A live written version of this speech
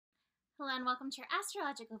Hello and welcome to your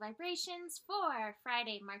astrological vibrations for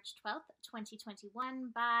Friday, March 12th,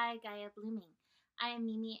 2021 by Gaia Blooming. I am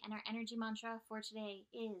Mimi and our energy mantra for today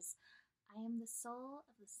is, I am the soul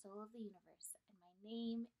of the universe and my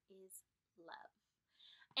name is love.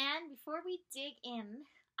 And before we dig in,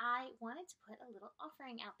 I wanted to put a little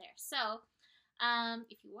offering out there. So,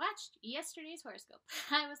 if you watched yesterday's horoscope,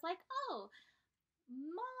 I was like, oh,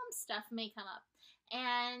 mom stuff may come up.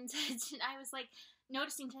 And I was like,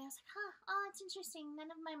 noticing today, I was like, oh, it's interesting. None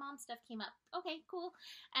of my mom stuff came up. Okay, cool.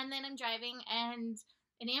 And then I'm driving and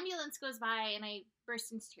an ambulance goes by and I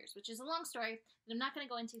burst into tears, which is a long story that I'm not going to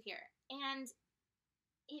go into here. And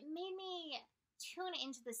it made me tune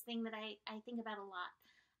into this thing that I think about a lot.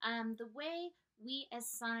 The way we as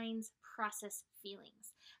signs process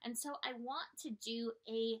feelings. And so I want to do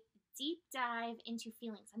a deep dive into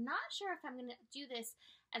feelings. I'm not sure if I'm going to do this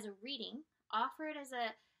as a reading, offer it as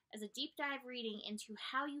a deep dive reading into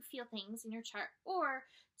how you feel things in your chart, or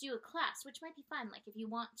do a class, which might be fun, like if you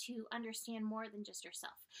want to understand more than just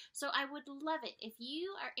yourself. So I would love it if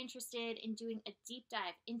you are interested in doing a deep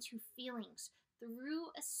dive into feelings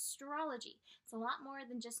through astrology. It's a lot more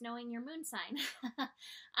than just knowing your moon sign.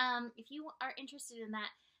 If you are interested in that,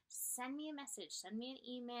 send me a message, send me an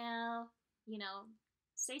email,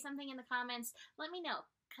 say something in the comments, let me know.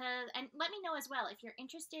 And let me know as well if you're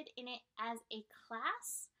interested in it as a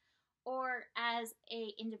class or as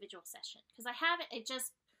a individual session, because I have it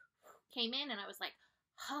just came in and I was like,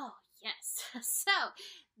 oh yes. So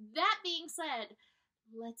that being said,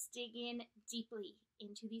 let's dig in deeply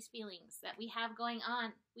into these feelings that we have going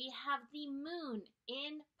on. We have the moon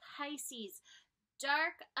in Pisces,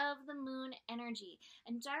 dark of the moon energy,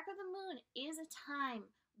 and dark of the moon is a time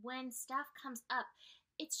when stuff comes up.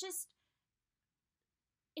 It's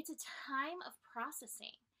a time of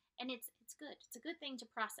processing, and it's good. It's a good thing to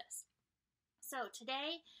process. So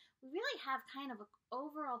today, we really have kind of an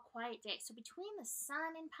overall quiet day. So between the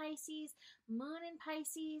sun in Pisces, moon in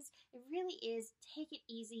Pisces, it really is take it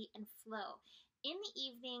easy and flow. In the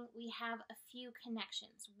evening, we have a few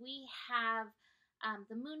connections. We have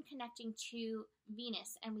the moon connecting to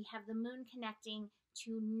Venus, and we have the moon connecting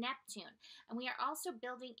to Neptune. And we are also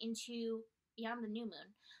building into, beyond the new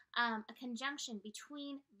moon, a conjunction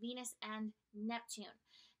between Venus and Neptune.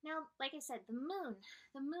 Now, like I said, the moon,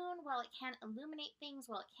 while it can illuminate things,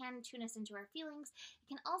 while it can tune us into our feelings, it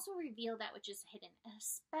can also reveal that which is hidden,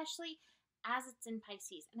 especially as it's in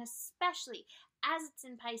Pisces, and especially as it's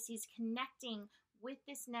in Pisces connecting with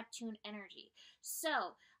this Neptune energy.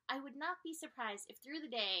 So, I would not be surprised if through the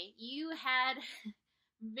day you had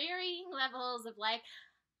varying levels of like,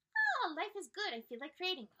 oh, life is good, I feel like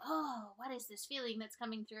creating. Oh, what is this feeling that's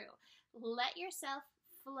coming through? Let yourself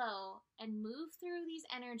flow and move through these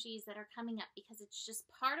energies that are coming up, because it's just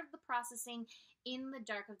part of the processing in the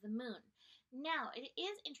dark of the moon. Now, it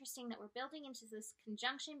is interesting that we're building into this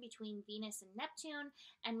conjunction between Venus and Neptune,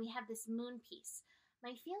 and we have this moon piece.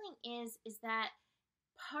 My feeling is that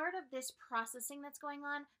part of this processing that's going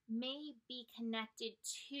on may be connected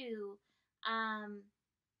to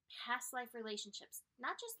past life relationships,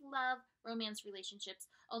 not just love, romance relationships,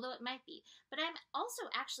 although it might be, but I'm also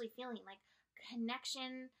actually feeling like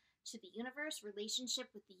connection to the universe,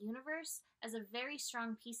 relationship with the universe as a very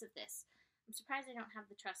strong piece of this. I'm surprised I don't have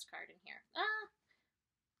the trust card in here.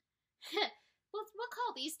 We'll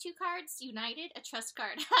call these two cards united a trust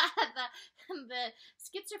card. the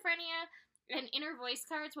schizophrenia and inner voice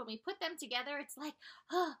cards, when we put them together, it's like,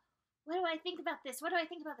 oh, what do I think about this? What do I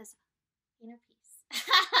think about this? Inner peace.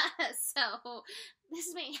 So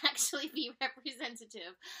this may actually be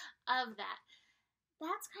representative of that.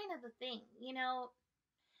 That's kind of the thing, where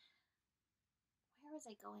was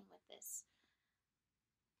I going with this?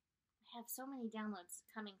 I have so many downloads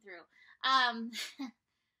coming through.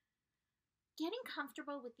 Getting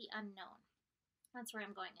comfortable with the unknown. That's where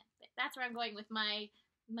I'm going with it. That's where I'm going with my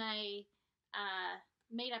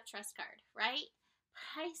made-up trust card, right?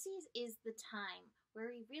 Pisces is the time where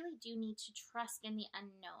we really do need to trust in the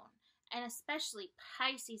unknown, and especially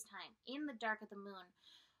Pisces time, in the dark of the moon.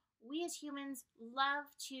 We as humans love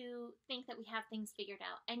to think that we have things figured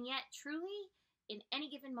out, and yet truly, in any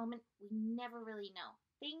given moment, we never really know.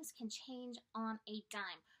 Things can change on a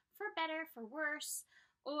dime, for better, for worse,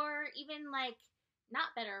 or even like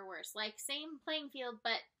not better or worse, like same playing field,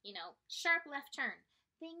 but sharp left turn.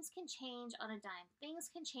 Things can change on a dime. Things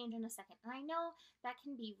can change in a second. And I know that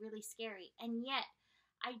can be really scary. And yet,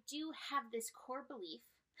 I do have this core belief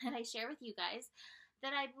that I share with you guys,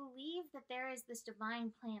 that I believe that there is this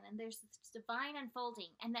divine plan and there's this divine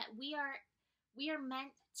unfolding, and that we are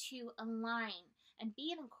meant to align and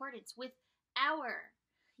be in accordance with our,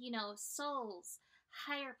 soul's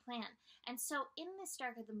higher plan. And so in this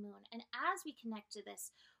dark of the moon, and as we connect to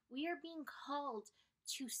this, we are being called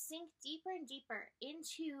to sink deeper and deeper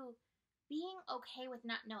into being okay with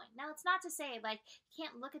not knowing. Now, it's not to say, like, you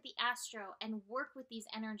can't look at the astro and work with these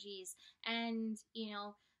energies and,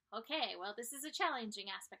 okay, well, this is a challenging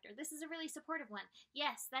aspect, or this is a really supportive one.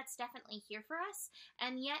 Yes, that's definitely here for us.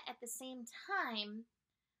 And yet, at the same time,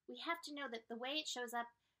 we have to know that the way it shows up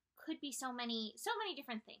could be so many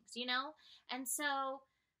different things, And so,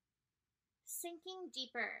 sinking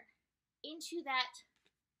deeper into that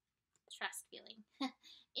trust feeling,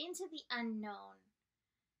 into the unknown,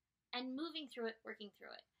 and moving through it, working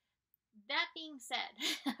through it. That being said,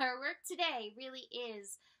 our work today really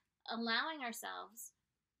is allowing ourselves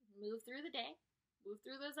move through the day, move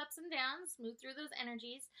through those ups and downs, move through those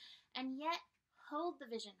energies, and yet hold the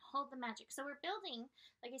vision, hold the magic. So we're building,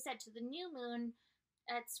 like I said, to the new moon.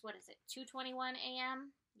 That's, 2:21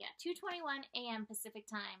 a.m.? Yeah, 2:21 a.m. Pacific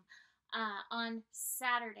time on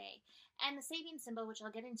Saturday. And the Sabian symbol, which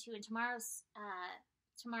I'll get into in tomorrow's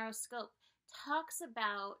scope, talks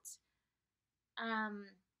about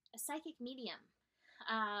a psychic medium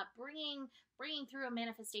bringing through a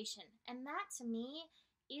manifestation. And that, to me,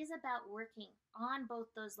 is about working on both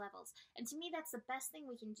those levels. And to me, that's the best thing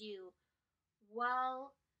we can do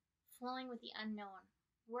while flowing with the unknown.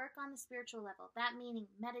 Work on the spiritual level. That meaning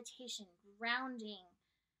meditation, grounding,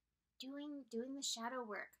 doing the shadow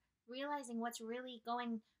work, realizing what's really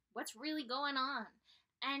going on,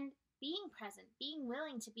 and being present, being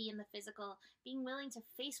willing to be in the physical, being willing to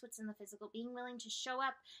face what's in the physical, being willing to show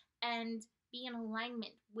up and be in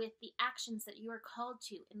alignment with the actions that you are called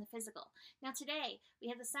to in the physical. Now today, we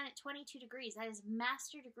have the sun at 22 degrees. That is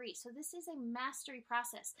master degree. So this is a mastery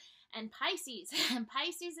process. And Pisces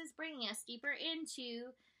is bringing us deeper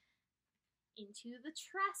into the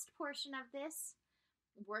trust portion of this,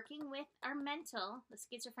 working with our mental, the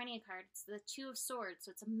schizophrenia card. It's the Two of Swords,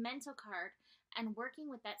 so it's a mental card, and working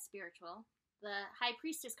with that spiritual, the High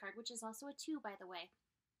Priestess card, which is also a 2, by the way.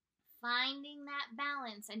 Finding that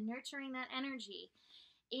balance and nurturing that energy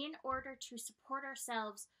in order to support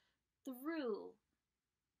ourselves through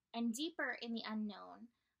and deeper in the unknown,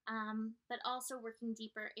 but also working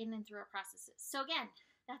deeper in and through our processes. So again,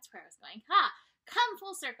 that's where I was going. Come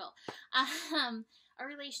full circle. A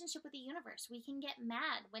relationship with the universe. We can get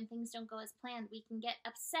mad when things don't go as planned. We can get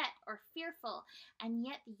upset or fearful, and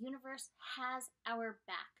yet the universe has our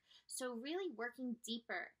back. So really working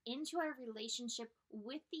deeper into our relationship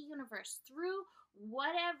with the universe through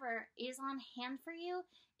whatever is on hand for you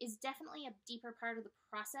is definitely a deeper part of the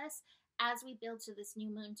process as we build to this new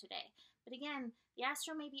moon today. But again, the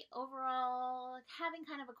astro may be overall having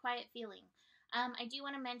kind of a quiet feeling. I do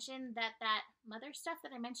want to mention that mother stuff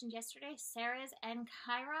that I mentioned yesterday, Ceres and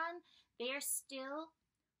Chiron, they are still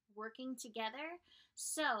working together.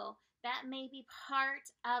 So that may be part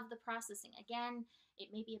of the processing. Again,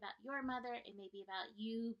 it may be about your mother. It may be about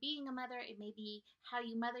you being a mother. It may be how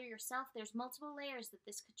you mother yourself. There's multiple layers that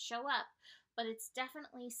this could show up, but it's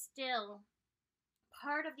definitely still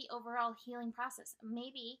part of the overall healing process.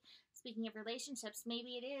 Maybe, speaking of relationships,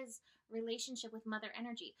 maybe it is relationship with mother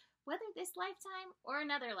energy, whether this lifetime or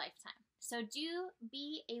another lifetime. So do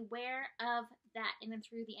be aware of that in and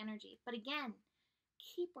through the energy. But again,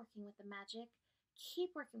 keep working with the magic.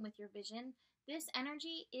 Keep working with your vision. This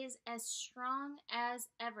energy is as strong as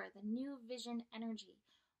ever, the new vision energy.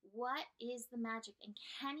 What is the magic? And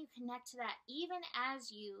can you connect to that even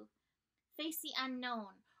as you face the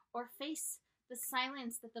unknown or face the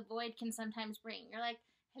silence that the void can sometimes bring? You're like,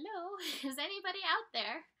 hello, is anybody out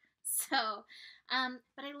there? So,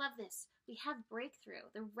 but I love this. We have breakthrough,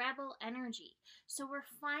 the rebel energy. So we're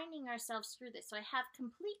finding ourselves through this. So I have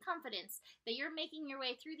complete confidence that you're making your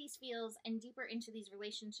way through these fields and deeper into these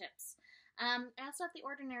relationships. I also have the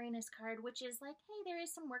ordinariness card, which is like, hey, there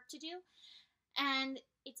is some work to do. And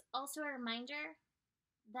it's also a reminder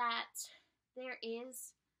that there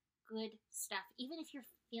is good stuff. Even if you're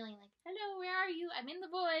feeling like, hello, where are you? I'm in the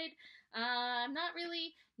void. I'm not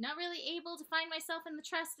really able to find myself in the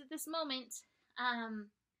trust at this moment.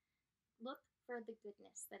 Look for the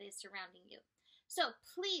goodness that is surrounding you. So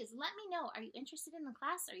please let me know. Are you interested in the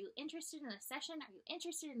class? Are you interested in a session? Are you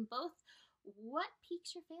interested in both? What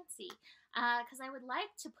piques your fancy? Because I would like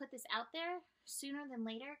to put this out there sooner than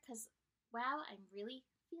later because, wow, I'm really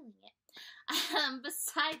feeling it.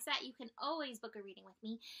 Besides that, you can always book a reading with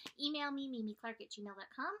me. Email me,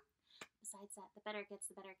 mimiclark@gmail.com. Besides that, the better it gets,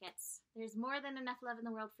 the better it gets. There's more than enough love in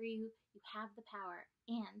the world for you. You have the power.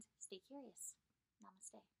 And stay curious.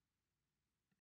 Namaste.